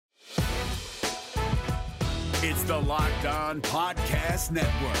It's the Locked On Podcast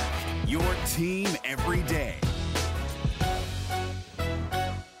Network, your team every day.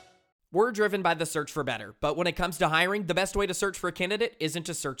 We're driven by the search for better, but when it comes to hiring, the best way to search for a candidate isn't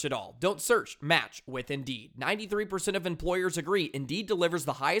to search at all. Don't search, match with Indeed. 93% of employers agree Indeed delivers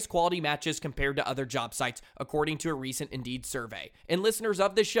the highest quality matches compared to other job sites, according to a recent Indeed survey. And listeners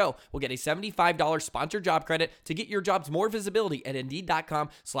of this show will get a $75 sponsored job credit to get your jobs more visibility at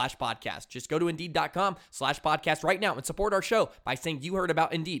Indeed.com/podcast. Just go to Indeed.com/podcast right now and support our show by saying you heard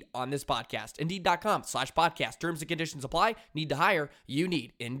about Indeed on this podcast. Indeed.com/podcast. Terms and conditions apply. Need to hire? You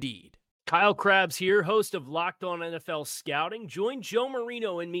need Indeed. Kyle Krabs here, host of Locked On NFL Scouting. Join Joe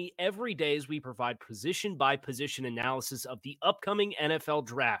Marino and me every day as we provide position-by-position analysis of the upcoming NFL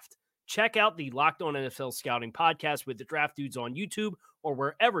Draft. Check out the Locked On NFL Scouting podcast with the Draft Dudes on YouTube or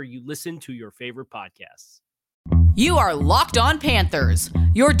wherever you listen to your favorite podcasts. You are Locked On Panthers,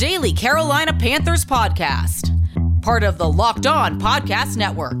 your daily Carolina Panthers podcast. Part of the Locked On Podcast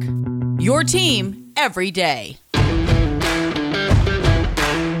Network, your team every day.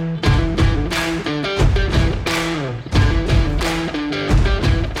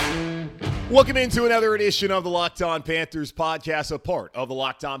 Welcome into another edition of the Locked On Panthers podcast, a part of the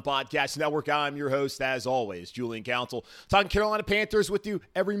Locked On Podcast Network. I'm your host, as always, Julian Council, talking Carolina Panthers with you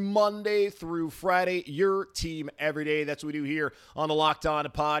every Monday through Friday, your team every day. That's what we do here on the Locked On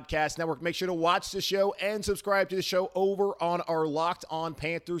Podcast Network. Make sure to watch the show and subscribe to the show over on our Locked On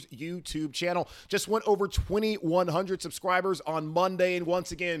Panthers YouTube channel. Just went over 2,100 subscribers on Monday, and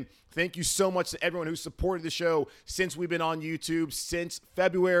once again, thank you so much to everyone who supported the show since we've been on YouTube since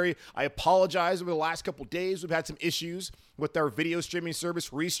February. I apologize over the last couple days. We've had some issues with our video streaming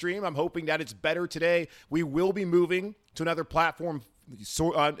service, Restream. I'm hoping that it's better today. We will be moving to another platform in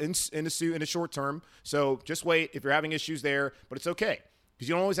the short term. So just wait if you're having issues there, but it's okay because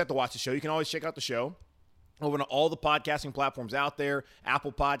you don't always have to watch the show. You can always check out the show over on all the podcasting platforms out there: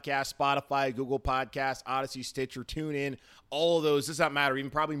 Apple Podcasts, Spotify, Google Podcasts, Odyssey, Stitcher, TuneIn, all of those. Does not matter,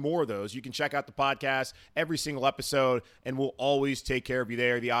 even probably more of those. You can check out the podcast, every single episode, and we'll always take care of you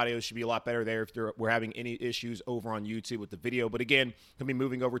there. The audio should be a lot better there if we're having any issues over on YouTube with the video. But again, going to be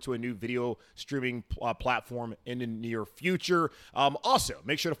moving over to a new video streaming platform in the near future. Also,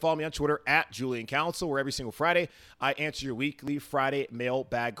 make sure to follow me on Twitter at Julian Council, where every single Friday I answer your weekly Friday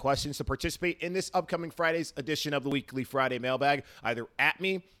mailbag questions. To participate in this upcoming Friday's edition of the weekly Friday mailbag, either at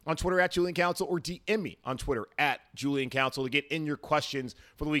me on Twitter at Julian Council or DM me on Twitter at Julian Council to get in your questions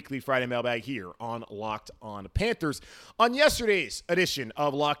for the weekly Friday mailbag here on Locked On Panthers. On yesterday's edition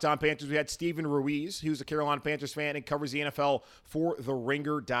of Locked On Panthers, we had Steven Ruiz, who's a Carolina Panthers fan and covers the NFL for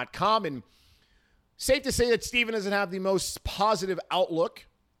TheRinger.com. And safe to say that Steven doesn't have the most positive outlook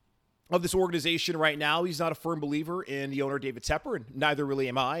of this organization right now. He's not a firm believer in the owner, David Tepper, and neither really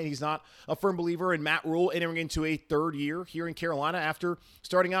am I. He's not a firm believer in Matt Rule entering into a third year here in Carolina after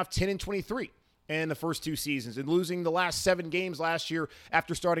starting off 10-23 in the first two seasons and losing the last 7 games last year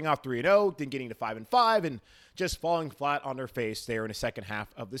after starting off 3-0, then getting to 5-5, and just falling flat on their face there in the second half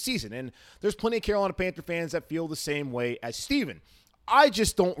of the season. And there's plenty of Carolina Panther fans that feel the same way as Steven. I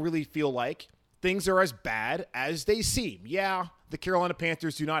just don't really feel like things are as bad as they seem. Yeah, the Carolina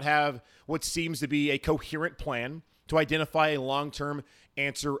Panthers do not have what seems to be a coherent plan to identify a long-term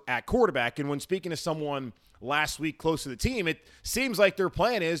answer at quarterback. And when speaking to someone last week close to the team, it seems like their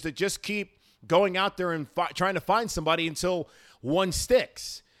plan is to just keep going out there and trying to find somebody until one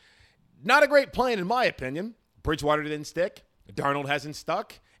sticks. Not a great plan, in my opinion. Bridgewater didn't stick. Darnold hasn't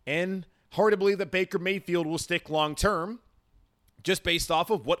stuck. And hard to believe that Baker Mayfield will stick long-term, just based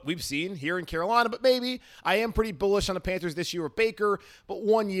off of what we've seen here in Carolina. But maybe I am pretty bullish on the Panthers this year with Baker, but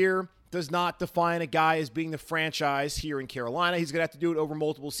 1 year does not define a guy as being the franchise here in Carolina. He's going to have to do it over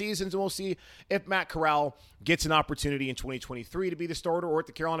multiple seasons, and we'll see if Matt Corral gets an opportunity in 2023 to be the starter, or if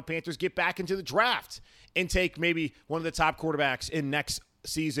the Carolina Panthers get back into the draft and take maybe one of the top quarterbacks in next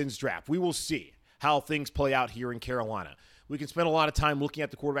season's draft. We will see how things play out here in Carolina. We can spend a lot of time looking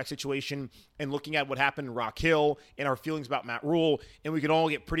at the quarterback situation and looking at what happened in Rock Hill and our feelings about Matt Rule, and we can all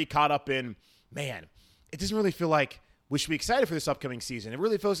get pretty caught up in, man, it doesn't really feel like we should be excited for this upcoming season. It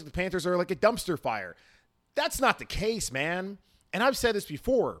really feels like the Panthers are like a dumpster fire. That's not the case, man. And I've said this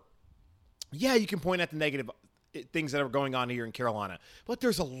before. Yeah, you can point at the negative things that are going on here in Carolina, but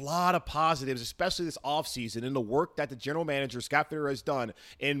there's a lot of positives, especially this offseason, and the work that the general manager, Scott Fitter, has done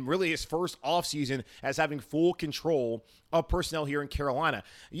in really his first offseason as having full control of personnel here in Carolina.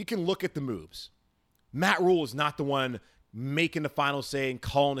 You can look at the moves. Matt Rule is not the one making the final say and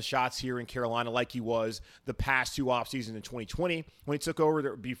calling the shots here in Carolina like he was the past 2 off seasons in 2020 when he took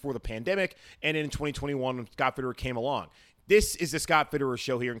over before the pandemic, and in 2021 when Scott Fitter came along. This is the Scott Fitterer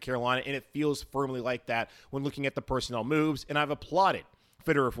show here in Carolina, and it feels firmly like that when looking at the personnel moves. And I've applauded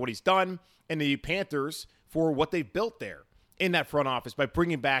Fitterer for what he's done and the Panthers for what they've built there in that front office by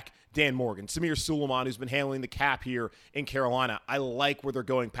bringing back Dan Morgan, Samir Suleiman, who's been handling the cap here in Carolina. I like where they're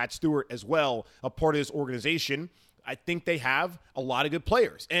going. Pat Stewart as well, a part of this organization. I think they have a lot of good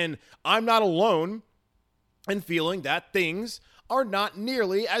players. And I'm not alone in feeling that things are not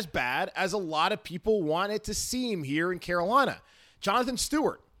nearly as bad as a lot of people want it to seem here in Carolina. Jonathan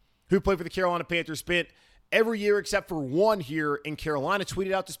Stewart, who played for the Carolina Panthers, spent every year except for one here in Carolina,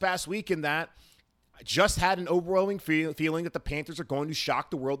 tweeted out this past weekend that I just had an overwhelming feeling that the Panthers are going to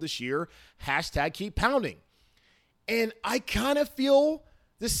shock the world this year. # keep pounding. And I kind of feel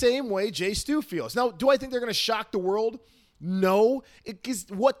the same way Jay Stu feels. Now, do I think they're going to shock the world? No. Because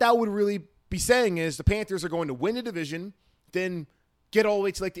what that would really be saying is the Panthers are going to win the division, then get all the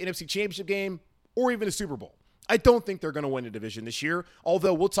way to like the NFC Championship game or even a Super Bowl. I don't think they're going to win a division this year,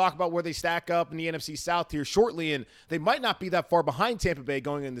 although we'll talk about where they stack up in the NFC South here shortly, and they might not be that far behind Tampa Bay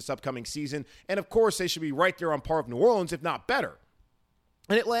going into this upcoming season. And, of course, they should be right there on par with New Orleans, if not better.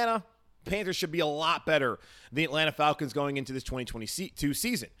 In Atlanta, Panthers should be a lot better than the Atlanta Falcons going into this 2022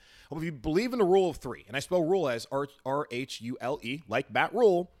 season. Well, if you believe in the rule of three, and I spell rule as R-H-U-L-E, like Matt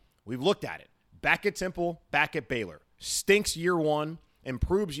Rule, we've looked at it. Back at Temple, back at Baylor. Stinks year one,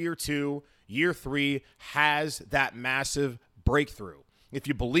 improves year two. Year three has that massive breakthrough. If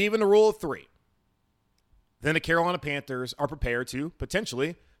you believe in the rule of three, then the Carolina Panthers are prepared to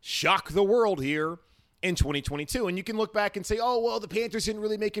potentially shock the world here in 2022. And you can look back and say, oh, well, the Panthers didn't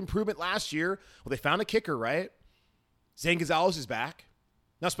really make improvement last year. Well, they found a kicker, right? Zane Gonzalez is back.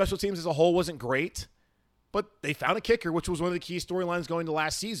 Now, special teams as a whole wasn't great, but they found a kicker, which was one of the key storylines going into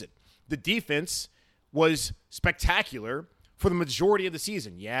last season. The defense was spectacular for the majority of the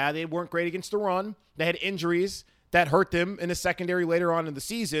season. Yeah, they weren't great against the run. They had injuries that hurt them in the secondary later on in the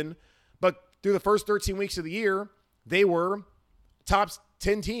season. But through the first 13 weeks of the year, they were top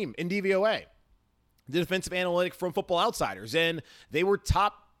 10 team in DVOA, the defensive analytic from Football Outsiders. And they were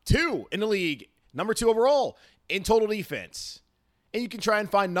top 2 in the league, number 2 overall in total defense. And you can try and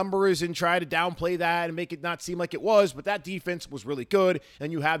find numbers and try to downplay that and make it not seem like it was, but that defense was really good.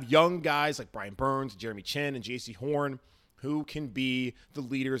 And you have young guys like Brian Burns, Jeremy Chin, and J.C. Horn, who can be the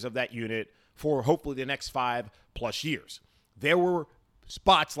leaders of that unit for hopefully the next 5+ years. There were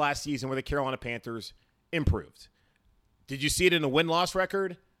spots last season where the Carolina Panthers improved. Did you see it in the win-loss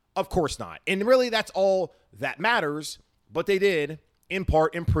record? Of course not. And really, that's all that matters. But they did, in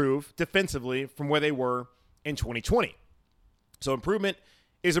part, improve defensively from where they were in 2020. So improvement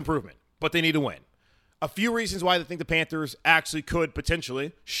is improvement, but they need to win. A few reasons why I think the Panthers actually could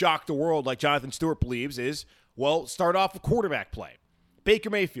potentially shock the world like Jonathan Stewart believes is, well, start off with quarterback play. Baker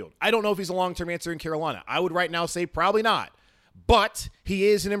Mayfield. I don't know if he's a long-term answer in Carolina. I would right now say probably not. But he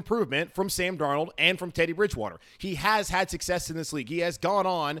is an improvement from Sam Darnold and from Teddy Bridgewater. He has had success in this league. He has gone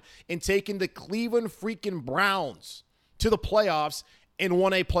on and taken the Cleveland freaking Browns to the playoffs and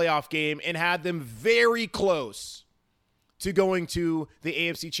won a playoff game and had them very close to going to the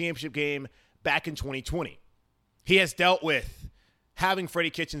AFC Championship game back in 2020. He has dealt with having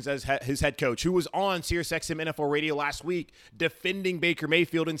Freddie Kitchens as his head coach, who was on SiriusXM NFL Radio last week defending Baker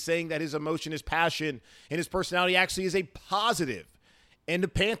Mayfield and saying that his emotion, his passion, and his personality actually is a positive. And the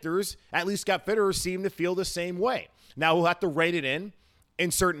Panthers, at least Scott Fitterer, seem to feel the same way. Now we'll have to rein it in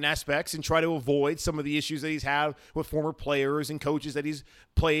certain aspects and try to avoid some of the issues that he's had with former players and coaches that he's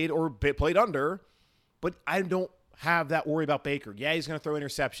played or played under. But I don't have that worry about Baker. Yeah, he's going to throw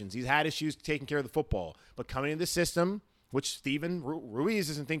interceptions. He's had issues taking care of the football. But coming into the system, which Steven Ruiz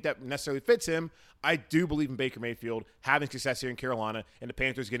doesn't think that necessarily fits him, I do believe in Baker Mayfield having success here in Carolina and the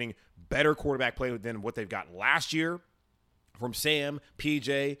Panthers getting better quarterback play than what they've gotten last year from Sam,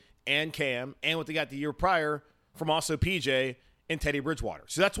 PJ, and Cam, and what they got the year prior from also PJ and Teddy Bridgewater.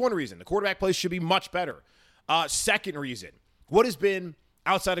 So that's one reason. The quarterback play should be much better. Second reason, what has been,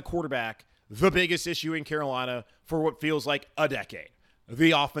 outside of quarterback, the biggest issue in Carolina for what feels like a decade?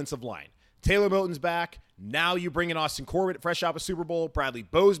 The offensive line. Taylor Moton's back. Now you bring in Austin Corbett, fresh out of Super Bowl. Bradley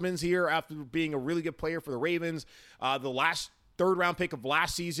Bozeman's here after being a really good player for the Ravens. The last third-round pick of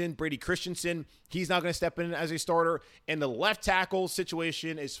last season, Brady Christensen, he's now going to step in as a starter. And the left tackle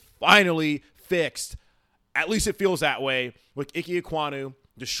situation is finally fixed. At least it feels that way with Ike Ekwonu,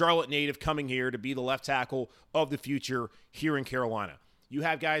 the Charlotte native, coming here to be the left tackle of the future here in Carolina. You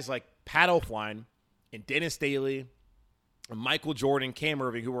have guys like Pat Elflein and Dennis Daly, Michael Jordan, Cam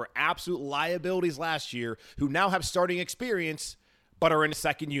Irving, who were absolute liabilities last year, who now have starting experience but are in a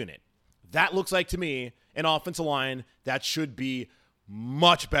second unit. That looks like, to me, an offensive line that should be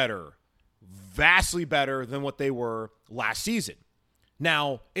much better, vastly better than what they were last season.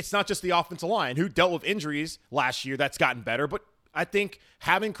 Now, it's not just the offensive line who dealt with injuries last year that's gotten better, but I think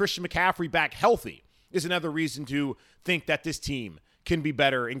having Christian McCaffrey back healthy is another reason to think that this team can be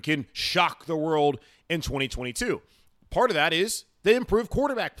better and can shock the world in 2022. Part of that is the improved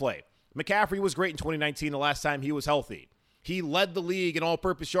quarterback play. McCaffrey was great in 2019, the last time he was healthy. He led the league in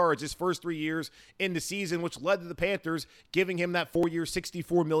all-purpose yards his first 3 years in the season, which led to the Panthers giving him that 4-year,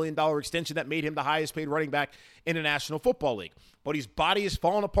 $64 million extension that made him the highest-paid running back in the National Football League. But his body has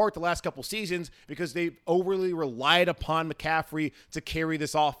fallen apart the last couple seasons because they've overly relied upon McCaffrey to carry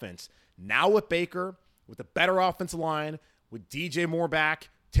this offense. Now with Baker, with a better offensive line, with DJ Moore back,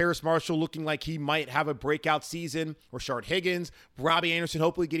 Terrace Marshall looking like he might have a breakout season, Rashard Higgins, Robbie Anderson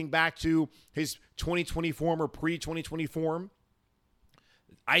hopefully getting back to his 2020 form or pre-2020 form.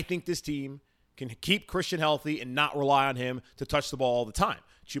 I think this team can keep Christian healthy and not rely on him to touch the ball all the time.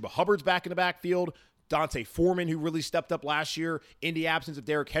 Chuba Hubbard's back in the backfield. Dante Foreman, who really stepped up last year in the absence of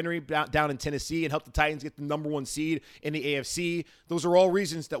Derrick Henry down in Tennessee and helped the Titans get the number 1 seed in the AFC. Those are all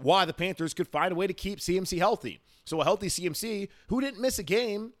reasons that why the Panthers could find a way to keep CMC healthy. So a healthy CMC, who didn't miss a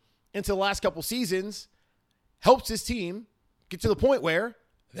game until the last couple seasons, helps his team get to the point where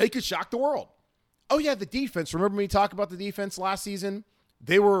they could shock the world. Oh, yeah, the defense. Remember me talking about the defense last season?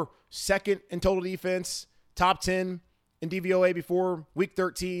 They were second in total defense, top 10 in DVOA before Week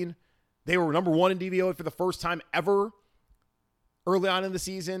 13. They were number 1 in DVOA for the first time ever early on in the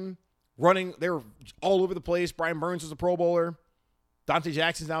season. They were all over the place. Brian Burns was a Pro Bowler. Dante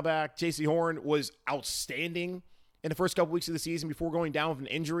Jackson's now back. J.C. Horn was outstanding in the first couple weeks of the season before going down with an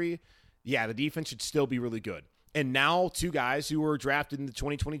injury. Yeah, the defense should still be really good. And now 2 guys who were drafted in the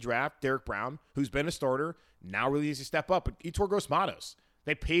 2020 draft, Derek Brown, who's been a starter, now really needs to step up. But Yetur Gross-Matos,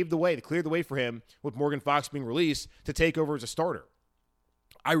 they paved the way. They cleared the way for him with Morgan Fox being released to take over as a starter.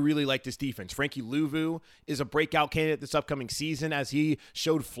 I really like this defense. Frankie Louvu is a breakout candidate this upcoming season as he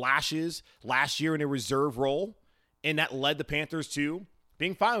showed flashes last year in a reserve role, and that led the Panthers to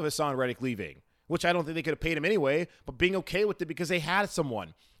being fine with Hassan Reddick leaving, which I don't think they could have paid him anyway, but being okay with it because they had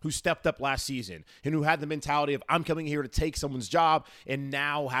someone who stepped up last season and who had the mentality of I'm coming here to take someone's job and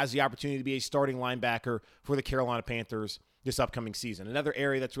now has the opportunity to be a starting linebacker for the Carolina Panthers this upcoming season. Another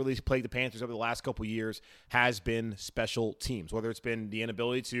area that's really plagued the Panthers over the last couple of years has been special teams, whether it's been the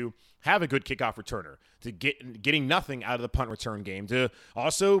inability to have a good kickoff returner, to getting nothing out of the punt return game, to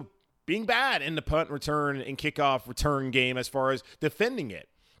also being bad in the punt return and kickoff return game as far as defending it.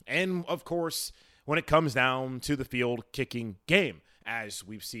 And, of course, when it comes down to the field kicking game, as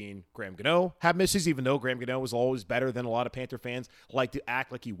we've seen Graham Gano have misses, even though Graham Gano was always better than a lot of Panther fans like to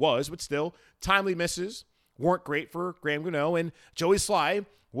act like he was, but still, timely misses weren't great for Graham Gano, and Joey Sly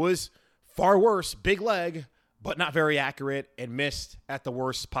was far worse, big leg, but not very accurate, and missed at the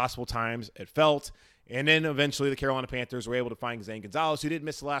worst possible times it felt. And then eventually the Carolina Panthers were able to find Zane Gonzalez, who did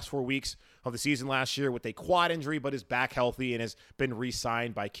miss the last 4 weeks of the season last year with a quad injury, but is back healthy and has been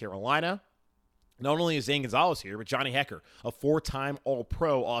re-signed by Carolina. Not only is Zane Gonzalez here, but Johnny Hecker, a 4-time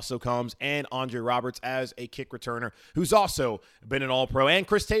All-Pro, also comes, and Andre Roberts as a kick returner, who's also been an All-Pro, and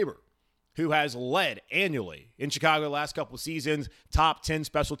Chris Tabor, who has led annually in Chicago the last couple of seasons, top 10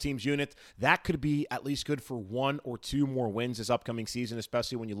 special teams units. That could be at least good for 1 or 2 more wins this upcoming season,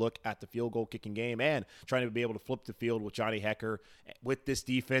 especially when you look at the field goal kicking game and trying to be able to flip the field with Johnny Hecker. With this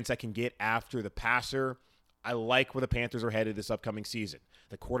defense that can get after the passer, I like where the Panthers are headed this upcoming season.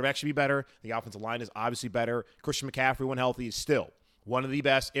 The quarterback should be better. The offensive line is obviously better. Christian McCaffrey, when healthy, is still one of the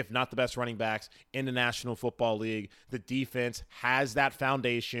best, if not the best, running backs in the National Football League. The defense has that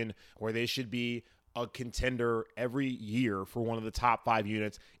foundation where they should be a contender every year for one of the top 5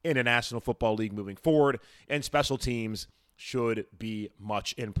 units in the National Football League moving forward, and special teams should be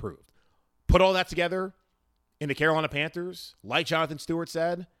much improved. Put all that together, and the Carolina Panthers, like Jonathan Stewart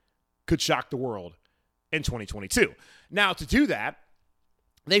said, could shock the world in 2022. Now, to do that,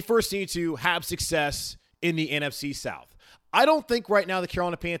 they first need to have success in the NFC South. I don't think right now the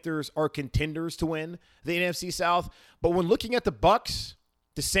Carolina Panthers are contenders to win the NFC South, but when looking at the Bucs,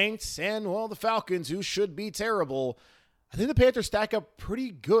 the Saints, and, well, the Falcons, who should be terrible, I think the Panthers stack up pretty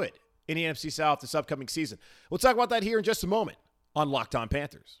good in the NFC South this upcoming season. We'll talk about that here in just a moment on Locked On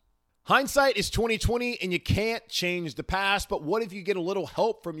Panthers. Hindsight is 20/20, and you can't change the past, but what if you get a little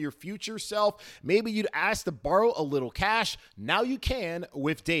help from your future self? Maybe you'd ask to borrow a little cash. Now you can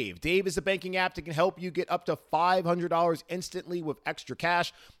with Dave. Dave is a banking app that can help you get up to $500 instantly with extra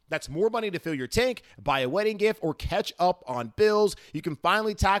cash. That's more money to fill your tank, buy a wedding gift, or catch up on bills. You can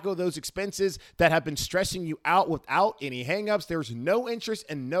finally tackle those expenses that have been stressing you out without any hangups. There's no interest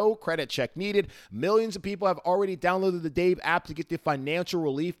and no credit check needed. Millions of people have already downloaded the Dave app to get the financial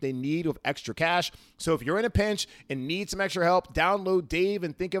relief they need with extra cash. So if you're in a pinch and need some extra help, download Dave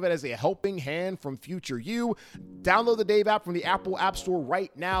and think of it as a helping hand from future you. Download the Dave app from the Apple App Store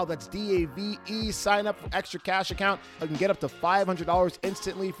right now. That's DAVE. Sign up for extra cash account. You can get up to $500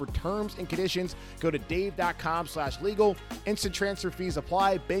 instantly. For terms and conditions, go to dave.com/legal. Instant transfer fees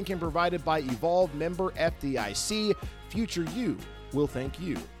apply. Banking provided by Evolve, member FDIC. Future you will thank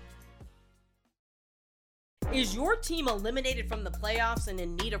you. Is your team eliminated from the playoffs and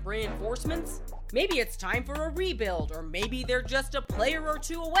in need of reinforcements? Maybe it's time for a rebuild, or maybe they're just a player or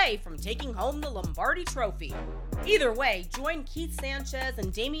two away from taking home the Lombardi Trophy. Either way, join Keith Sanchez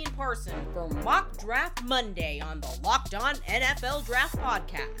and Damian Parson for Mock Draft Monday on the Locked On NFL Draft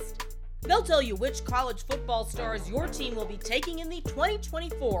Podcast. They'll tell you which college football stars your team will be taking in the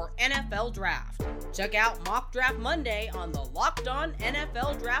 2024 NFL Draft. Check out Mock Draft Monday on the Locked On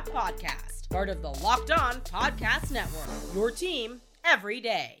NFL Draft Podcast, part of the Locked On Podcast Network, your team every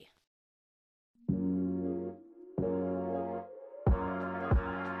day.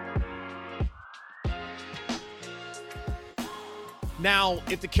 Now,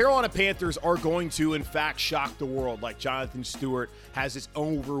 if the Carolina Panthers are going to, in fact, shock the world like Jonathan Stewart has this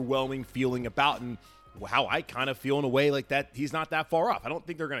overwhelming feeling about, and how I kind of feel in a way like that, he's not that far off. I don't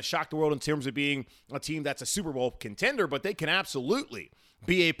think they're going to shock the world in terms of being a team that's a Super Bowl contender, but they can absolutely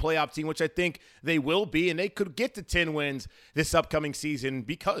be a playoff team, which I think they will be, and they could get to 10 wins this upcoming season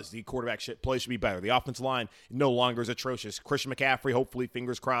because the quarterback play should be better. The offensive line no longer is atrocious. Christian McCaffrey, hopefully,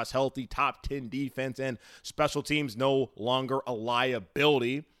 fingers crossed, healthy, top 10 defense, and special teams no longer a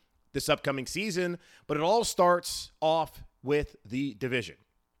liability this upcoming season. But it all starts off with the division.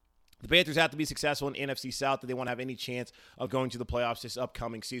 The Panthers have to be successful in the NFC South if they want to have any chance of going to the playoffs this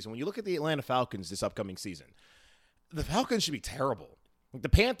upcoming season. When you look at the Atlanta Falcons this upcoming season, the Falcons should be terrible. The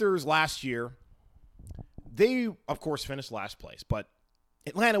Panthers last year, they, of course, finished last place, but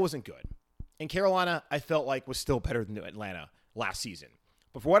Atlanta wasn't good. And Carolina, I felt like, was still better than Atlanta last season.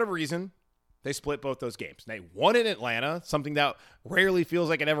 But for whatever reason, they split both those games. They won in Atlanta, something that rarely feels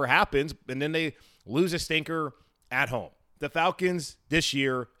like it ever happens, and then they lose a stinker at home. The Falcons this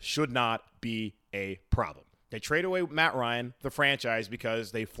year should not be a problem. They trade away Matt Ryan, the franchise,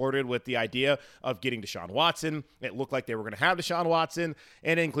 because they flirted with the idea of getting Deshaun Watson. It looked like they were going to have Deshaun Watson,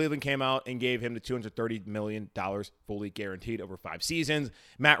 and then Cleveland came out and gave him the $230 million fully guaranteed over 5 seasons.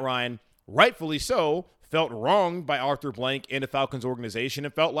 Matt Ryan, rightfully so, felt wronged by Arthur Blank and the Falcons organization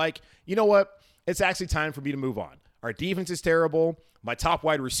and felt like, you know what, it's actually time for me to move on. Our defense is terrible. My top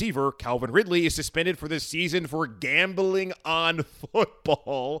wide receiver, Calvin Ridley, is suspended for this season for gambling on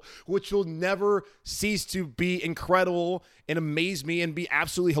football, which will never cease to be incredible and amaze me and be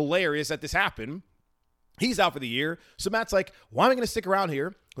absolutely hilarious that this happened. He's out for the year. So Matt's like, why am I going to stick around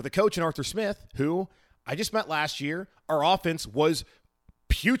here with a coach in Arthur Smith, who I just met last year? Our offense was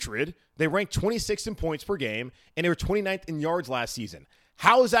putrid. They ranked 26th in points per game, and they were 29th in yards last season.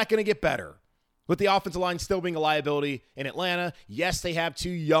 How is that going to get better? With the offensive line still being a liability in Atlanta, yes, they have 2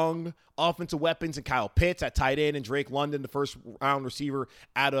 young offensive weapons in Kyle Pitts at tight end and Drake London, the first-round receiver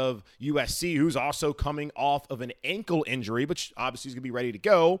out of USC, who's also coming off of an ankle injury, but obviously he's going to be ready to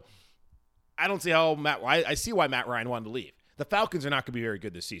go. I don't see how I see why Matt Ryan wanted to leave. The Falcons are not going to be very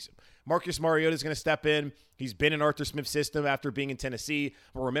good this season. Marcus Mariota is going to step in. He's been in Arthur Smith's system after being in Tennessee.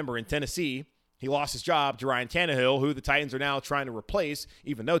 But remember, in Tennessee, he lost his job to Ryan Tannehill, who the Titans are now trying to replace,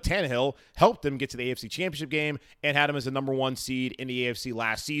 even though Tannehill helped them get to the AFC Championship game and had him as the number 1 seed in the AFC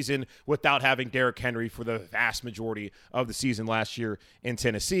last season without having Derrick Henry for the vast majority of the season last year in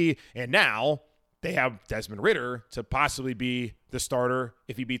Tennessee. And now they have Desmond Ridder to possibly be the starter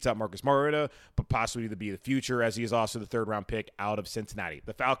if he beats out Marcus Mariota, but possibly to be the future, as he is also the 3rd-round pick out of Cincinnati.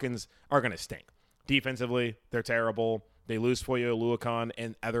 The Falcons are going to stink. Defensively, they're terrible. They lose Foye Oluokun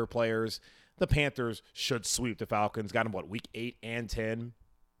and other players. The Panthers should sweep the Falcons. Got them, week 8 and 10?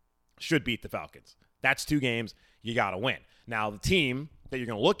 Should beat the Falcons. That's 2 games you got to win. Now, the team that you're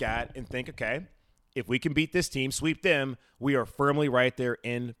going to look at and think, okay, if we can beat this team, sweep them, we are firmly right there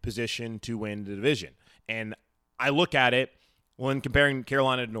in position to win the division. And I look at it when comparing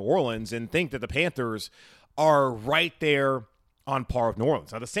Carolina to New Orleans and think that the Panthers are right there on par with New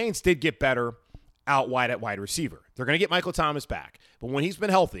Orleans. Now, the Saints did get better out wide at wide receiver. They're going to get Michael Thomas back. But when he's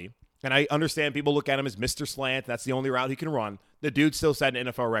been healthy, and I understand people look at him as Mr. Slant. That's the only route he can run. The dude still set an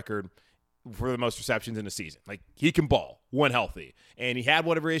NFL record for the most receptions in the season. Like, he can ball when healthy. And he had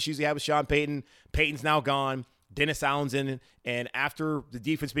whatever issues he had with Sean Payton. Payton's now gone. Dennis Allen's in, and after the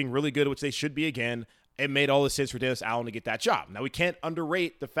defense being really good, which they should be again, it made all the sense for Dennis Allen to get that job. Now, we can't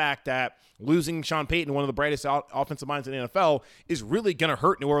underrate the fact that losing Sean Payton, one of the brightest offensive minds in the NFL, is really going to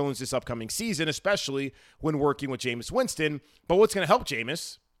hurt New Orleans this upcoming season, especially when working with Jameis Winston. But what's going to help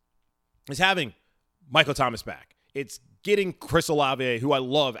Jameis is having Michael Thomas back. It's getting Chris Olave, who I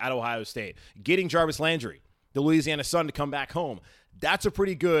love, at Ohio State, getting Jarvis Landry, the Louisiana Sun, to come back home. That's a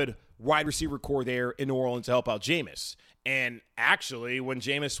pretty good wide receiver core there in New Orleans to help out Jameis. And actually, when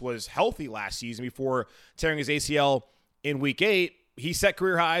Jameis was healthy last season before tearing his ACL in Week 8, he set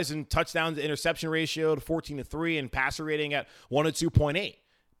career highs in touchdowns to interception ratio to 14-3 and passer rating at 102.8.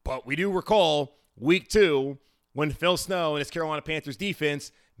 But we do recall Week 2 when Phil Snow and his Carolina Panthers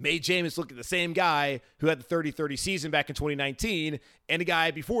defense made Jameis look at the same guy who had the 30-30 season back in 2019 and the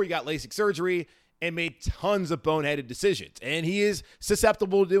guy before he got LASIK surgery and made tons of boneheaded decisions. And he is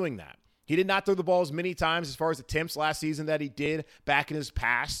susceptible to doing that. He did not throw the ball as many times as far as attempts last season that he did back in his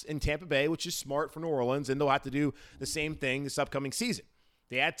past in Tampa Bay, which is smart for New Orleans, and they'll have to do the same thing this upcoming season.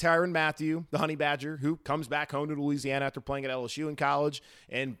 They had Tyrann Mathieu, the Honey Badger, who comes back home to Louisiana after playing at LSU in college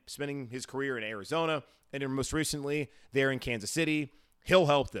and spending his career in Arizona, and then most recently there in Kansas City. He'll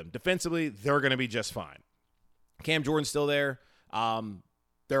help them. Defensively, they're going to be just fine. Cam Jordan's still there.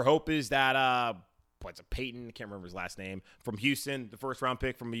 Their hope is that what's a Peyton, I can't remember his last name, from Houston, the first-round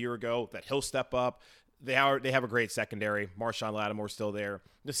pick from a year ago, that he'll step up. They have a great secondary. Marshawn Lattimore's still there.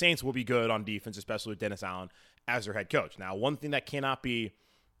 The Saints will be good on defense, especially with Dennis Allen as their head coach. Now, one thing that cannot be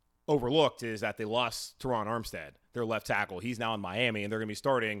overlooked is that they lost Teron Armstead, their left tackle. He's now in Miami, and they're going to be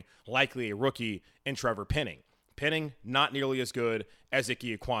starting likely a rookie in Trevor Penning. Penning, not nearly as good as Ike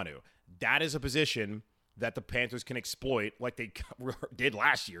Ekwonu. That is a position that the Panthers can exploit like they did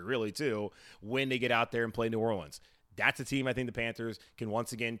last year, really, too, when they get out there and play New Orleans. That's a team I think the Panthers can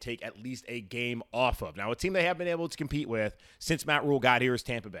once again take at least a game off of. Now, a team they have been able to compete with since Matt Rule got here is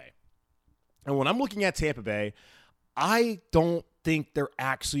Tampa Bay. And when I'm looking at Tampa Bay, I don't think they're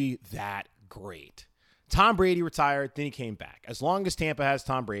actually that great. Tom Brady retired, then he came back. As long as Tampa has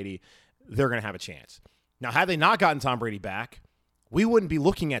Tom Brady, they're going to have a chance. Now, had they not gotten Tom Brady back, we wouldn't be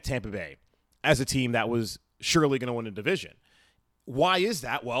looking at Tampa Bay as a team that was surely going to win a division. Why is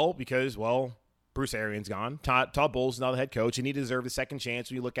that? Well, because, Bruce Arians gone. Todd Bowles is now the head coach, and he deserved a second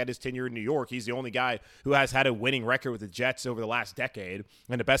chance. When you look at his tenure in New York, he's the only guy who has had a winning record with the Jets over the last decade,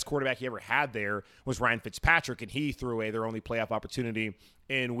 and the best quarterback he ever had there was Ryan Fitzpatrick, and he threw away their only playoff opportunity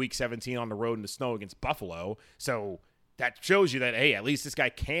in Week 17 on the road in the snow against Buffalo. So that shows you that, hey, at least this guy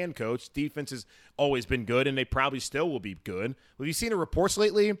can coach. Defense has always been good, and they probably still will be good. Have you seen the reports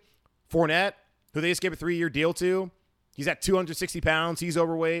lately? Fournette, who they just gave a 3-year deal to, he's at 260 pounds. He's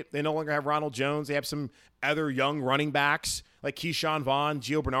overweight. They no longer have Ronald Jones. They have some other young running backs like Keyshawn Vaughn.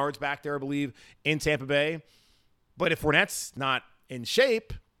 Gio Bernard's back there, I believe, in Tampa Bay. But if Fournette's not in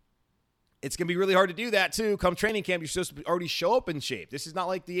shape, it's going to be really hard to do that, too. Come training camp, you're supposed to already show up in shape. This is not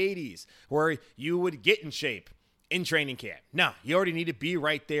like the 80s where you would get in shape in training camp. No, you already need to be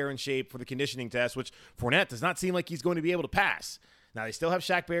right there in shape for the conditioning test, which Fournette does not seem like he's going to be able to pass. Now, they still have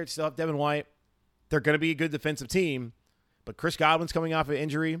Shaq Barrett, still have Devin White. They're going to be a good defensive team. But Chris Godwin's coming off an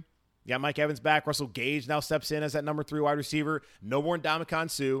injury. You got Mike Evans back. Russell Gage now steps in as that number 3 wide receiver. No more Ndamukong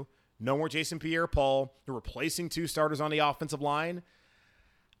Suh. No more Jason Pierre-Paul. They're replacing 2 starters on the offensive line.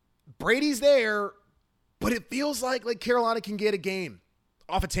 Brady's there, but it feels like Carolina can get a game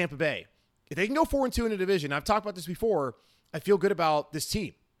off of Tampa Bay. If they can go 4-2 in the division, I've talked about this before, I feel good about this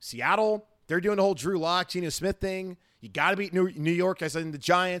team. Seattle, they're doing the whole Drew Lock, Geno Smith thing. You got to beat New York, as in the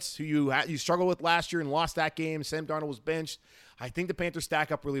Giants, who you struggled with last year and lost that game. Sam Darnold was benched. I think the Panthers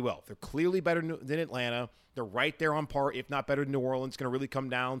stack up really well. They're clearly better than Atlanta. They're right there on par, if not better than New Orleans. It's going to really come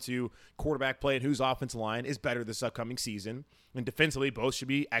down to quarterback play and whose offensive line is better this upcoming season. And defensively, both should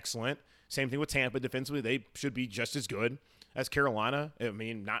be excellent. Same thing with Tampa. Defensively, they should be just as good as Carolina. I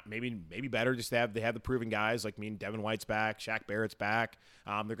mean, not maybe better. Just they have the proven guys. Devin White's back, Shaq Barrett's back.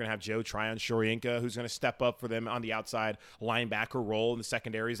 They're going to have Joe Tryon-Shoyinka, who's going to step up for them on the outside linebacker role, and the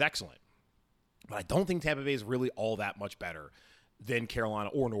secondary is excellent. But I don't think Tampa Bay is really all that much better than Carolina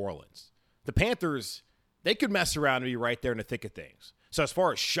or New Orleans. The Panthers, they could mess around and be right there in the thick of things. So as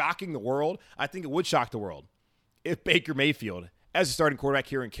far as shocking the world, I think it would shock the world if Baker Mayfield, as a starting quarterback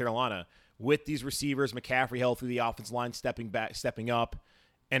here in Carolina, with these receivers, McCaffrey healthy, the offensive line stepping up,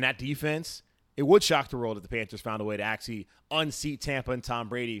 and that defense, it would shock the world if the Panthers found a way to actually unseat Tampa and Tom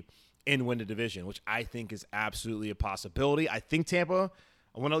Brady and win the division, which I think is absolutely a possibility. I think Tampa,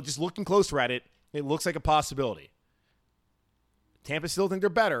 when I'm just looking closer at it, it looks like a possibility. Tampa still think they're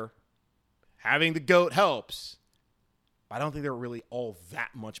better. Having the GOAT helps. I don't think they're really all that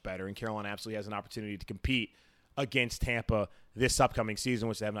much better, and Carolina absolutely has an opportunity to compete against Tampa this upcoming season,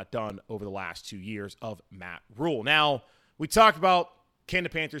 which they have not done over the last 2 years of Matt Rule. Now, we talked about, can the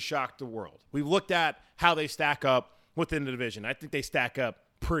Panthers shock the world? We've looked at how they stack up within the division. I think they stack up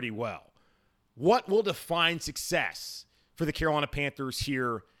pretty well. What will define success for the Carolina Panthers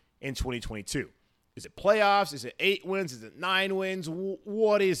here in 2022? Is it playoffs? Is it 8 wins? Is it 9 wins?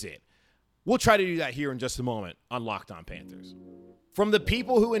 What is it? We'll try to do that here in just a moment on Locked On Panthers. From the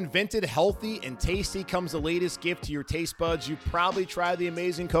people who invented healthy and tasty comes the latest gift to your taste buds. You probably tried the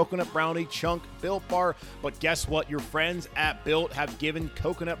amazing coconut brownie chunk Built Bar, but guess what? Your friends at Built have given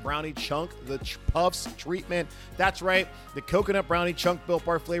coconut brownie chunk the Puffs treatment. That's right, the coconut brownie chunk Built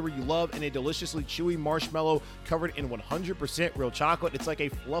Bar flavor you love in a deliciously chewy marshmallow covered in 100% real chocolate. It's like a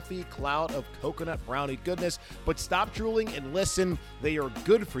fluffy cloud of coconut brownie goodness, but stop drooling and listen. They are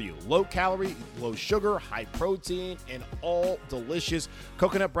good for you. Low calorie, low sugar, high protein, and all delicious.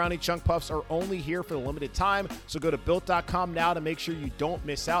 Coconut brownie chunk puffs are only here for a limited time, so go to Built.com now to make sure you don't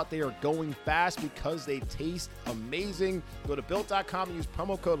miss out. They are going fast because they taste amazing. Go to Built.com and use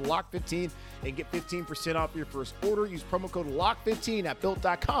promo code LOCK15 and get 15% off your first order. Use promo code LOCK15 at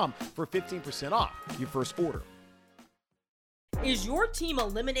Built.com for 15% off your first order. Is your team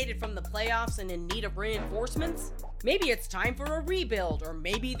eliminated from the playoffs and in need of reinforcements? Maybe it's time for a rebuild, or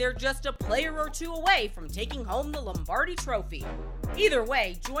maybe they're just a player or two away from taking home the Lombardi Trophy. Either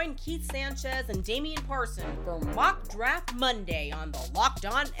way, join Keith Sanchez and Damian Parson for Mock Draft Monday on the Locked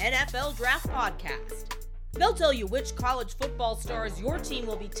On NFL Draft Podcast. They'll tell you which college football stars your team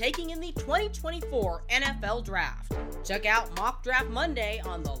will be taking in the 2024 NFL Draft. Check out Mock Draft Monday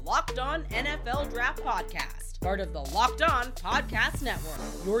on the Locked On NFL Draft Podcast, part of the Locked On Podcast Network,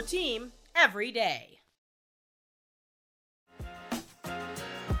 your team every day.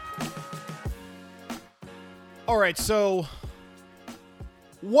 All right, so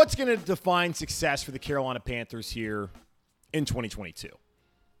what's going to define success for the Carolina Panthers here in 2022?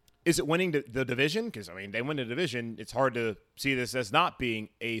 Is it winning the division? Because, I mean, they win the division. It's hard to see this as not being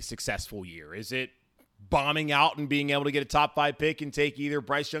a successful year. Is it bombing out and being able to get a top 5 pick and take either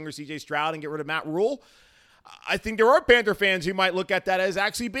Bryce Young or C.J. Stroud and get rid of Matt Rule? I think there are Panther fans who might look at that as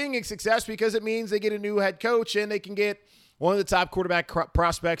actually being a success because it means they get a new head coach and they can get one of the top quarterback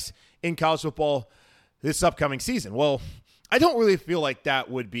prospects in college football this upcoming season. Well, I don't really feel like that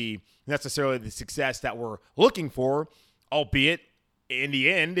would be necessarily the success that we're looking for, albeit in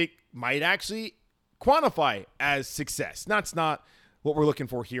the end, it might actually quantify as success. That's not what we're looking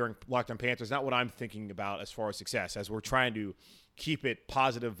for here in Locked On Panthers, not what I'm thinking about as far as success, as we're trying to keep it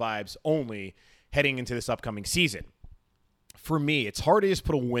positive vibes only heading into this upcoming season. For me, it's hard to just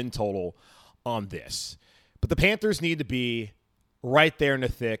put a win total on this, but the Panthers need to be right there in the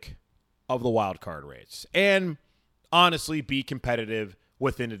thick of the wild card race and honestly be competitive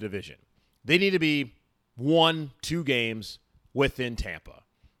within the division. They need to be 1-2 games within Tampa.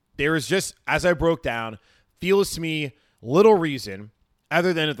 There is just, as I broke down, feels to me little reason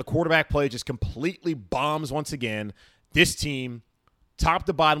other than if the quarterback play just completely bombs once again, this team, top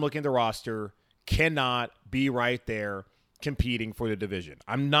to bottom looking at the roster, cannot be right there competing for the division.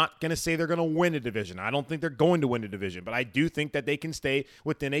 I'm not going to say they're going to win the division. I don't think they're going to win the division, but I do think that they can stay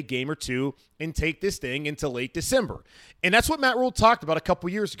within a game or two and take this thing into late December. And that's what Matt Rule talked about a couple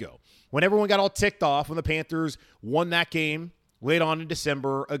years ago when everyone got all ticked off when the Panthers won that game late on in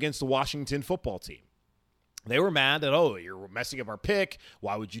December against the Washington football team. They were mad that, oh, you're messing up our pick.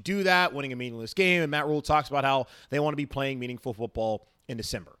 Why would you do that? Winning a meaningless game. And Matt Rule talks about how they want to be playing meaningful football in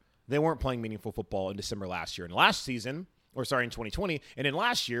December. They weren't playing meaningful football in December last year. And last season, in 2020, and then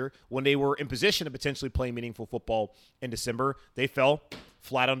last year, when they were in position to potentially play meaningful football in December, they fell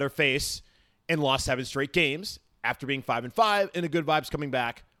flat on their face and lost 7 straight games after being 5-5, and the good vibes coming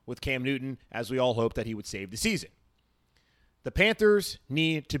back with Cam Newton, as we all hoped that he would save the season. The Panthers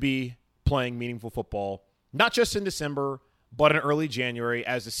need to be playing meaningful football, not just in December, but in early January,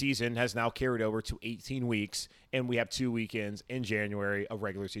 as the season has now carried over to 18 weeks, and we have 2 weekends in January of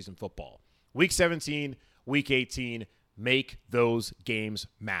regular season football. Week 17, Week 18, make those games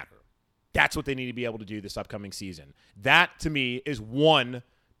matter. That's what they need to be able to do this upcoming season. That, to me, is one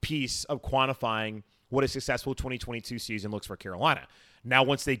piece of quantifying what a successful 2022 season looks for Carolina. Now,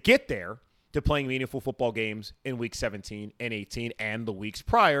 once they get there to playing meaningful football games in Week 17 and 18 and the weeks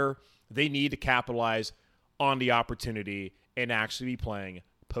prior, they need to capitalize on the opportunity and actually be playing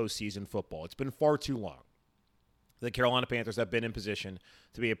postseason football. It's been far too long. The Carolina Panthers have been in position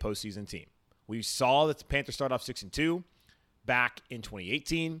to be a postseason team. We saw that the Panthers start off 6-2 back in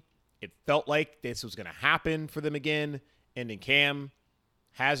 2018. It felt like this was going to happen for them again, and then Cam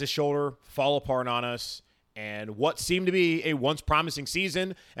has his shoulder fall apart on us, and what seemed to be a once promising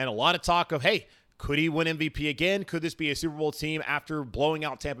season and a lot of talk of, hey, Could he win MVP again? Could this be a Super Bowl team after blowing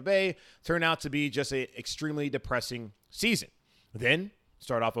out Tampa Bay? Turned out to be just an extremely depressing season. Then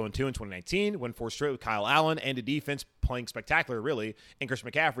start off 0-2 in 2019, win 4 straight with Kyle Allen and the defense playing spectacular, really, and Christian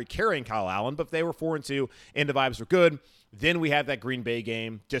McCaffrey carrying Kyle Allen, but they were 4-2 and the vibes were good. Then we have that Green Bay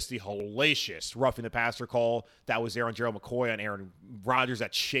game, just the hellacious roughing the passer call that was there on Gerald McCoy on Aaron Rodgers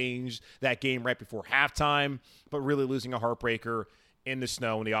that changed that game right before halftime, but really losing a heartbreaker in the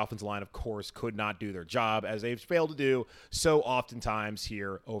snow, and the offensive line, of course, could not do their job, as they've failed to do so oftentimes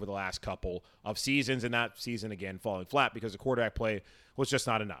here over the last couple of seasons, and that season, again, falling flat because the quarterback play was just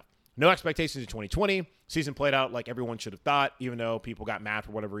not enough. No expectations in 2020. Season played out like everyone should have thought, even though people got mad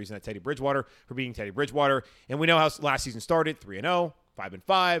for whatever reason at Teddy Bridgewater for being Teddy Bridgewater. And we know how last season started, 3-0,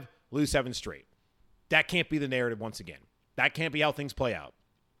 5-5, lose 7 straight. That can't be the narrative once again. That can't be how things play out.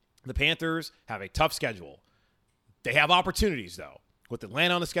 The Panthers have a tough schedule. They have opportunities, though, with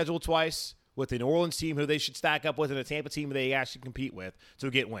Atlanta on the schedule twice, with the New Orleans team who they should stack up with, and a Tampa team they actually compete with to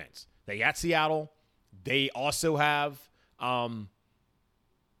get wins. They got Seattle. They also have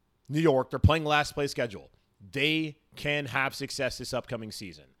New York. They're playing last place schedule. They can have success this upcoming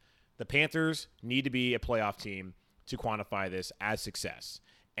season. The Panthers need to be a playoff team to quantify this as success.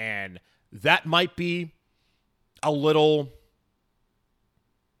 And that might be a little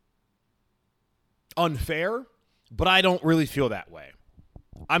unfair, but I don't really feel that way.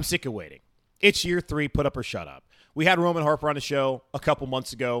 I'm sick of waiting. It's year 3, put up or shut up. We had Roman Harper on the show a couple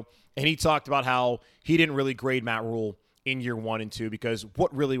months ago, and he talked about how he didn't really grade Matt Rule in year 1 and 2 because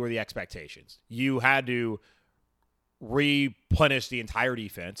what really were the expectations? You had to replenish the entire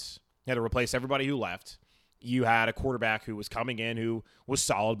defense. You had to replace everybody who left. You had a quarterback who was coming in who was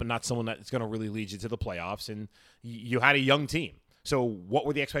solid, but not someone that's going to really lead you to the playoffs, and you had a young team. So what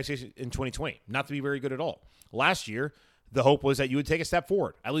were the expectations in 2020? Not to be very good at all. Last year, the hope was that you would take a step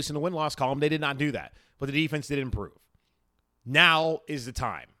forward, at least in the win-loss column. They did not do that, but the defense did improve. Now is the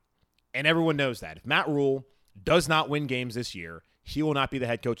time, and everyone knows that. If Matt Rule does not win games this year, he will not be the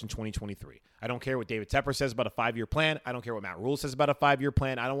head coach in 2023. I don't care what David Tepper says about a 5-year plan. I don't care what Matt Rule says about a 5-year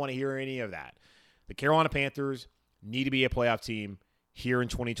plan. I don't want to hear any of that. The Carolina Panthers need to be a playoff team here in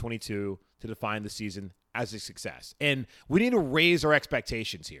 2022 to define the season as a success. And we need to raise our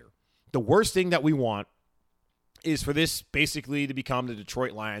expectations here. The worst thing that we want is for this basically to become the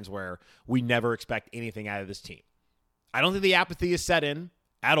Detroit Lions where we never expect anything out of this team. I don't think the apathy is set in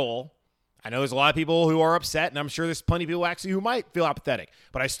at all. I know there's a lot of people who are upset, and I'm sure there's plenty of people actually who might feel apathetic.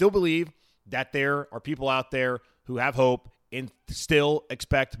 But I still believe that there are people out there who have hope and still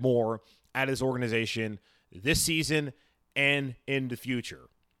expect more out of this organization this season and in the future.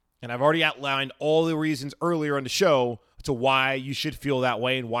 And I've already outlined all the reasons earlier on the show to why you should feel that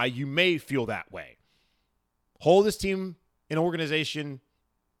way and why you may feel that way. Hold this team and organization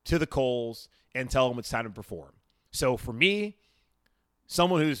to the coals and tell them it's time to perform. So for me,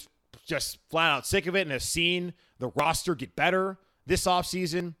 someone who's just flat out sick of it and has seen the roster get better this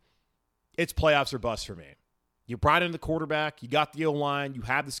offseason, it's playoffs or bust for me. You brought in the quarterback, you got the O-line, you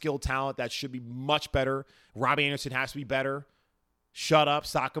have the skilled talent that should be much better. Robbie Anderson has to be better. Shut up,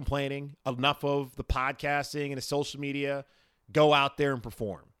 stop complaining. Enough of the podcasting and the social media. Go out there and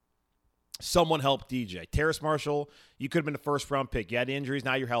perform. Someone help DJ. Terrace Marshall, you could have been a first-round pick. You had injuries,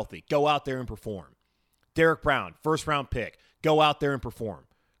 now you're healthy. Go out there and perform. Derek Brown, first-round pick. Go out there and perform.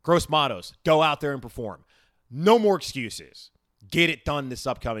 Gross Matos, go out there and perform. No more excuses. Get it done this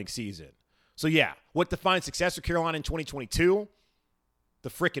upcoming season. So, yeah, what defines success for Carolina in 2022? The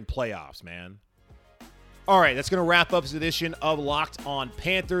freaking playoffs, man. All right, that's going to wrap up this edition of Locked On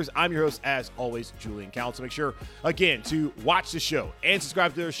Panthers. I'm your host, as always, Julian Council. Make sure, again, to watch the show and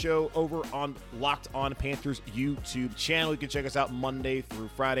subscribe to their show over on Locked On Panthers YouTube channel. You can check us out Monday through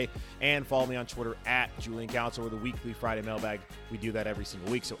Friday and follow me on Twitter at Julian Council or the weekly Friday mailbag. We do that every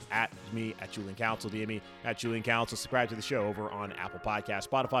single week. So at me, at Julian Council, DM me at Julian Council. Subscribe to the show over on Apple Podcasts,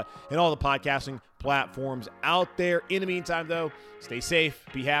 Spotify, and all the podcasting platforms out there. In the meantime, though, stay safe,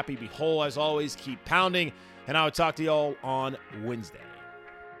 be happy, be whole. As always, keep pounding, and I will talk to y'all on Wednesday.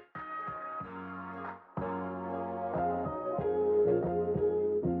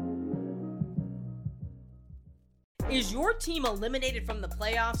 Is your team eliminated from the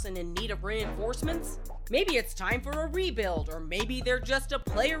playoffs and in need of reinforcements? Maybe it's time for a rebuild, or maybe they're just a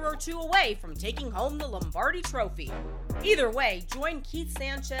player or two away from taking home the Lombardi Trophy. Either way, join Keith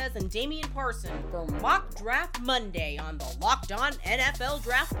Sanchez and Damian Parson for Mock Draft Monday on the Locked On NFL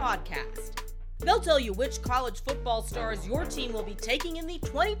Draft Podcast. They'll tell you which college football stars your team will be taking in the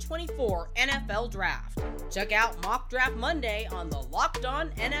 2024 NFL Draft. Check out Mock Draft Monday on the Locked On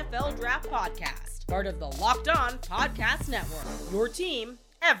NFL Draft Podcast, part of the Locked On Podcast Network. Your team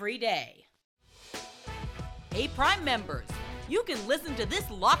every day. Hey, Prime members, you can listen to this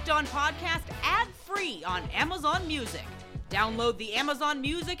Locked On podcast ad-free on Amazon Music. Download the Amazon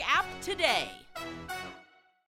Music app today.